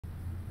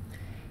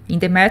In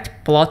the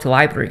Matplotlib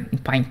library in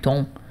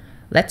Python,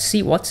 let's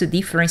see what's the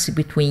difference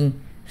between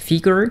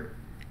figure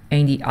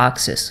and the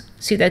axis.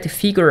 See that the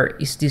figure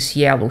is this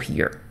yellow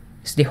here.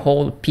 It's the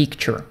whole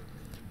picture.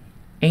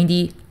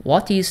 And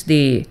what is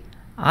the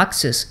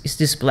axis is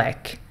this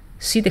black.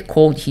 See the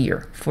code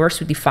here.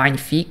 First we define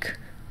fig,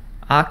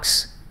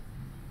 ax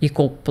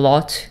equal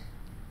plot,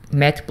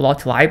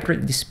 matplot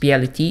library, this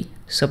plt,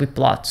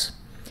 subplots.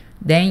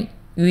 Then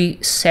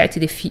we set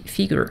the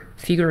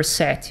figure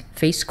set,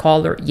 face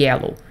color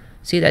yellow.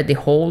 See that the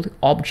whole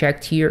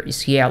object here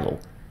is yellow.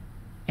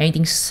 And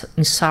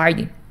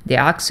inside the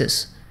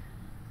axis,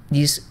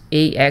 this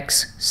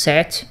ax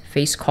set,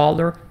 face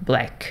color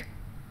black.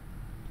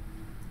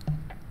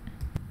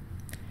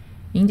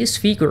 In this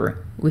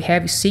figure, we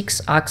have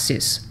 6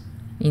 axes.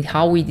 And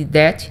how we did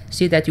that?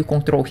 See that you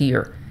control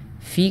here.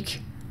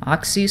 Fig,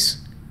 axis,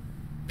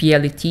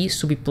 plt,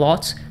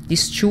 subplots.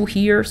 These 2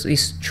 here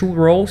is 2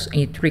 rows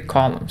and 3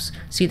 columns.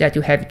 See that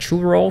you have 2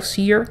 rows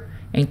here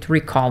and 3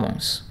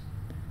 columns.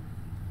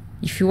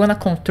 If you want to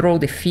control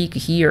the fig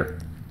here,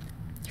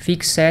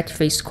 fig set,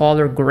 face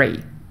color gray.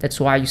 That's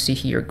why you see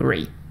here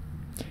gray.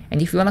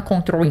 And if you want to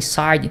control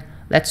inside,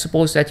 let's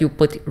suppose that you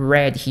put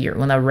red here,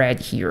 red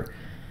here.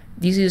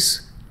 This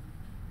is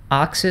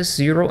axis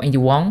 0 and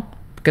 1,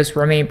 because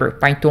remember,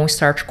 Python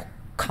starts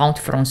count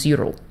from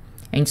 0,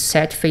 and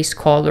set face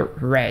color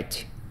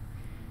red.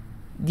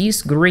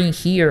 This green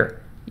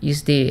here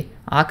is the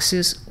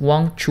axis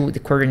 1, 2, the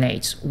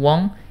coordinates.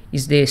 1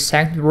 is the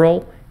second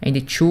row, and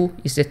the 2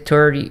 is the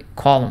third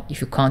column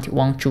if you count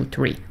 1, 2,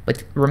 3.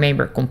 But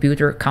remember,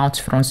 computer counts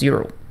from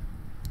 0.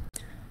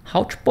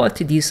 How to put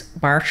this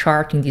bar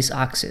chart in this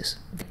axis?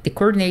 The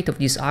coordinate of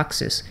this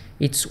axis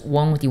it's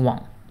 1,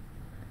 1.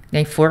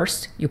 Then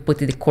first you put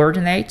the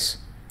coordinates,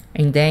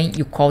 and then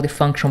you call the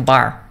function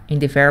bar in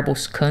the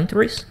variables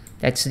countries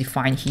that's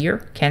defined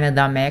here,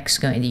 Canada,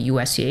 Mexico, and the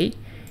USA,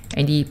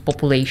 and the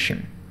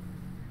population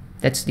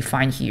that's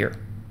defined here.